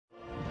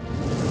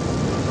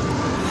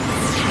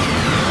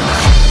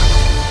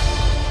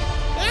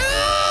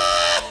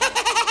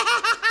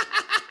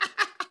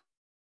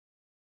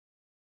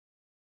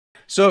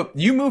So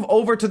you move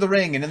over to the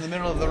ring, and in the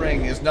middle of the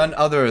ring is none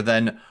other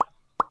than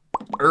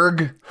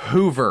Erg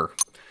Hoover.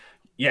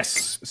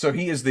 Yes, so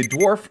he is the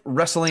Dwarf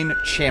Wrestling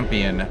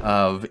Champion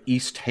of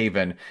East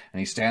Haven, and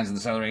he stands in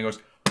the center of the ring and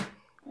goes,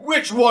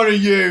 "Which one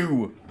of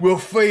you will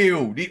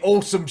feel the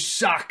awesome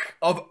suck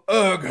of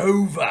Erg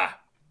Hoover?"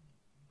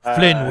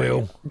 Flynn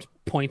will.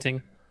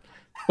 Pointing.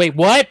 Wait,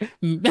 what?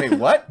 Wait,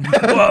 what?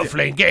 What,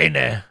 Flynn? Get in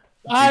there.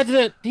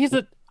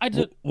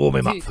 Warm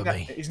him up for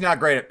me. He's not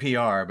great at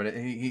PR, but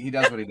he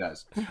does what he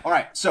does. All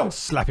right, so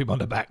Slap him on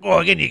the back. Oh,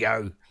 again you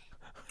go.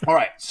 All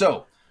right,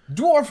 so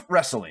Dwarf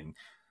Wrestling.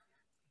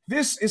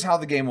 This is how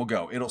the game will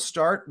go. It'll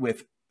start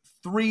with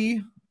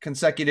 3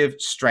 consecutive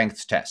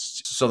strength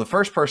tests. So the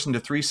first person to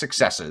 3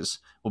 successes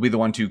will be the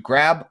one to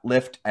grab,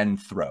 lift,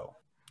 and throw.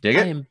 Dig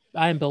it?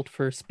 I am built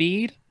for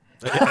speed.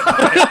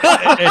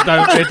 It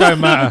don't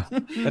matter.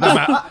 It don't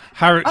matter.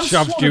 Hraerek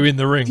shoves you in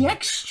the ring.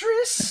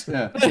 Dexterous?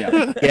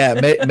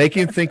 Yeah. Make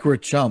him think we're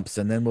chumps,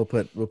 and then we'll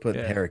put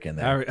Hraerek in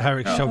there.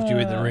 Hraerek shoved you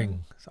in the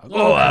ring. So,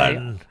 Go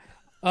on.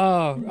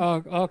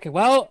 Oh, okay.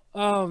 Well,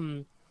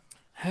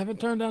 haven't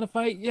turned down a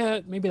fight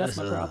yet. Maybe that's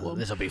my problem.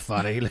 This'll be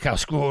funny. Look how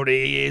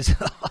scrawny he is.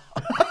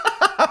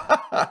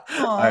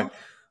 I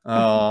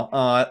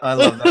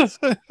love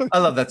that. I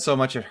love that so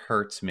much it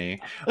hurts me.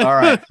 All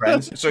right,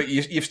 friends. So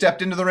you've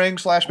stepped into the ring,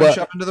 been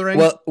shoved into the ring?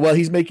 Well,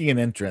 he's making an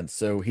entrance,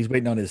 so he's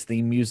waiting on his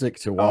theme music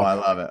to walk. Oh, I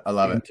love it. I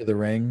love it. Into the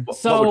ring.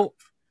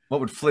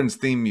 What would Flynn's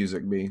theme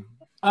music be?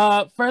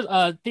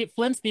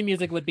 Flynn's theme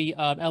music would be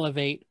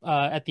Elevate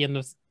at the end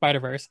of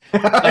Spider-Verse.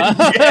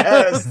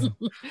 Yes.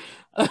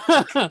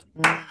 I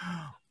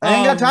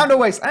ain't got time to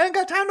waste.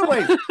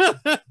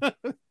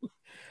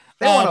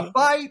 They want to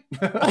fight.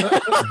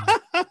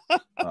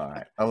 All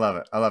right. I love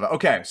it.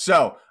 Okay,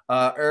 so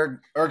Erg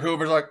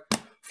Hoover's like,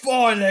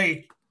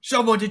 finally,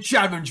 someone to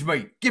challenge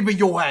me. Give me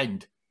your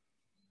hand.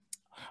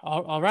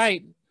 All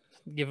right.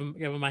 Give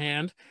him my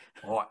hand.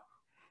 All right.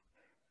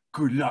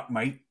 Good luck,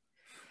 mate.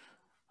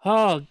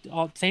 Oh,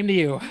 same to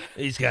you.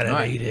 He's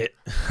gonna eat it.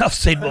 I've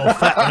seen more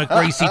fat on a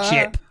greasy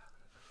chip.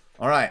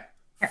 All right.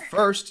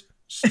 First,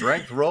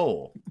 strength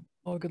roll.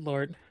 Oh, good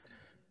lord.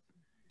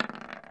 All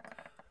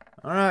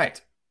right.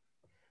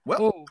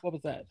 Well, what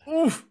was that?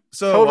 Oof.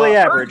 So totally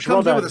average. Erg comes Well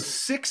in done. with a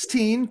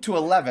 16 to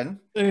 11.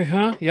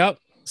 Yep.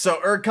 So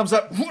Erg comes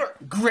up,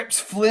 grips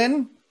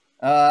Flynn.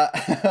 All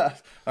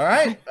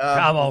right.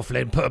 Come on,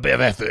 Flynn. Put a bit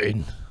of effort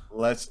in.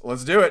 Let's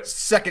do it.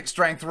 Second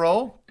strength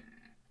roll.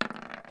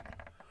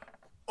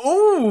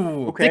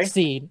 Ooh. Okay.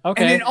 16.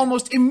 Okay. And an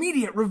almost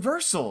immediate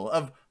reversal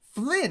of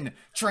Flynn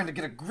trying to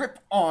get a grip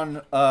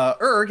on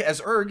Erg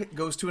as Erg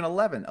goes to an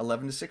 11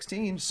 to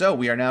 16. So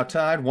we are now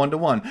tied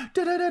 1-1.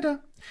 Da-da-da-da.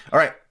 All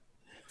right.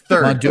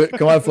 Third. Come on, do it.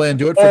 Come on, Flynn.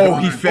 Do it. Oh,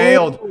 he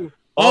failed.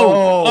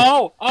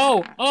 Oh,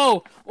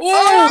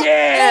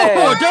 Yeah.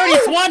 Oh, dirty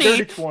 20.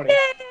 Dirty 20.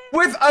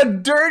 With a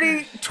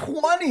dirty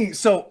 20.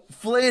 So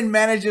Flynn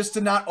manages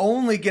to not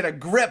only get a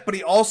grip, but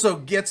he also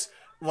gets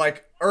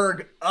like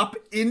Erg up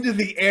into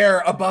the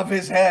air above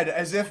his head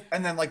as if,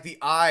 and then like the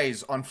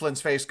eyes on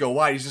Flynn's face go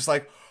wide. He's just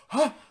like,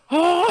 huh?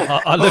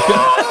 I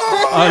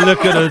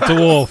look at the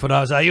dwarf and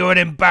I was like, "You're an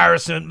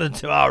embarrassment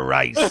to our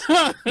race."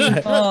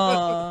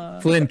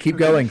 Flynn, keep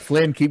going.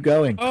 Flynn, keep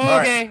going.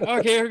 Okay,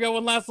 here we go.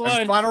 One last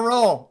one. Final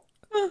roll.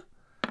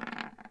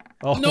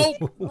 Oh. Nope.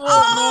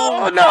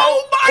 Oh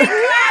no, my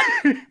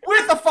God!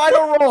 With a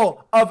final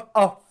roll of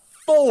a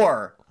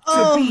 4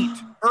 to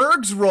beat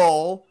Erg's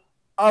roll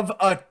of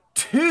a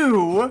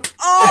 2.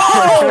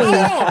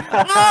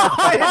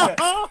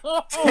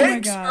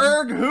 Takes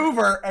Erg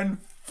Hoover and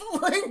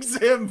flings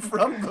him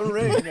from the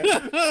ring.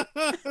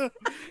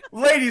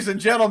 Ladies and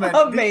gentlemen,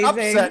 the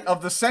upset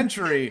of the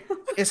century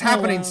is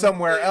happening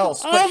somewhere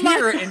else, but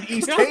here in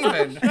East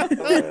Haven,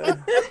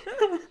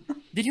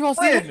 did you all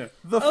see it? Flynn,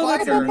 the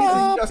fighter,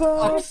 just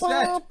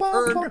upset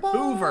Erg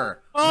Hoover.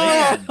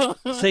 Man.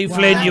 See,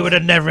 Flynn, you would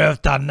have never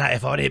have done that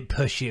if I didn't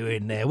push you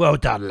in there. Well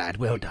done, lad.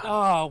 Well done.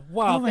 Oh,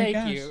 wow. my Thank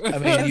gosh. you. I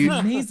mean,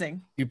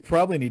 Amazing. you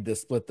probably need to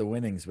split the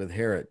winnings with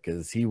Hraerek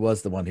because he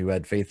was the one who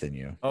had faith in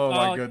you. Oh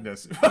my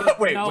goodness.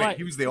 Wait,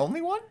 he was the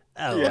only one?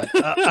 Oh,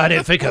 I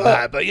didn't think of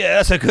that, but yeah,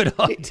 that's a good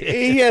idea.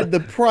 He had the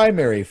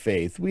primary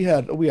faith. We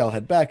all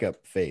had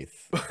backup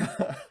faith.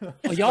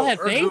 Oh, y'all had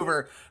Erg faith?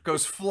 Hoover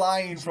goes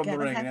flying from the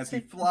gotta ring, have and as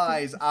he faith.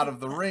 flies out of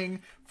the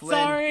ring, Flynn...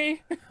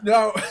 Sorry.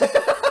 No.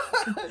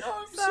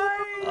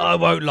 I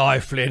won't lie,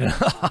 Flynn.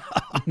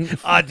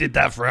 I did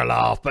that for a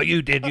laugh, but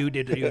you did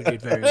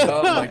very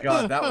well. Oh my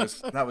God,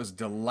 that was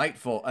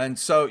delightful. And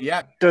so,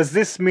 yeah. Does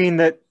this mean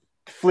that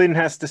Flynn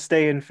has to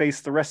stay and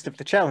face the rest of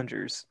the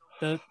challengers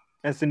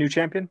as the new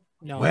champion?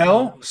 No.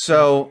 Well,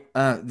 so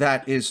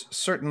that is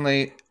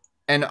certainly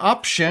an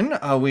option.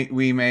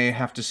 We may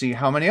have to see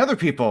how many other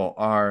people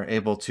are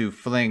able to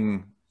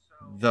fling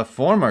the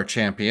former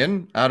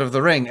champion out of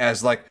the ring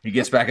as like he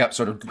gets back up,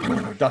 sort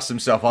of dusts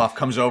himself off,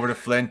 comes over to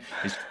Flynn.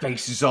 His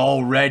face is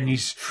all red and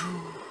he's,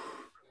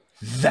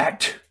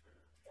 that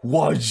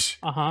was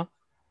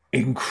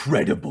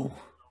incredible.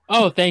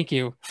 Oh, thank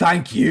you.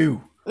 Thank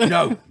you.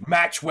 No,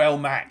 match well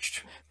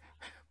matched.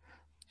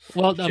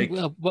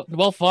 Well,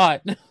 well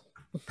fought.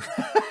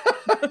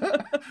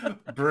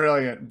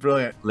 Brilliant,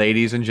 brilliant.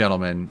 Ladies and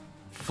gentlemen,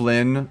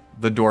 Flynn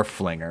the Dwarf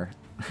Flinger.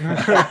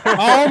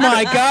 Oh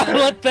my God!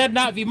 Let that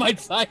not be my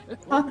title.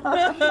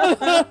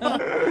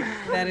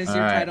 That is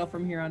your title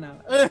from here on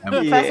out.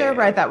 Professor,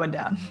 write that one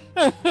down.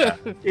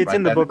 It's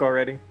in the book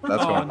already.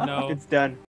 That's Oh going. no! It's done.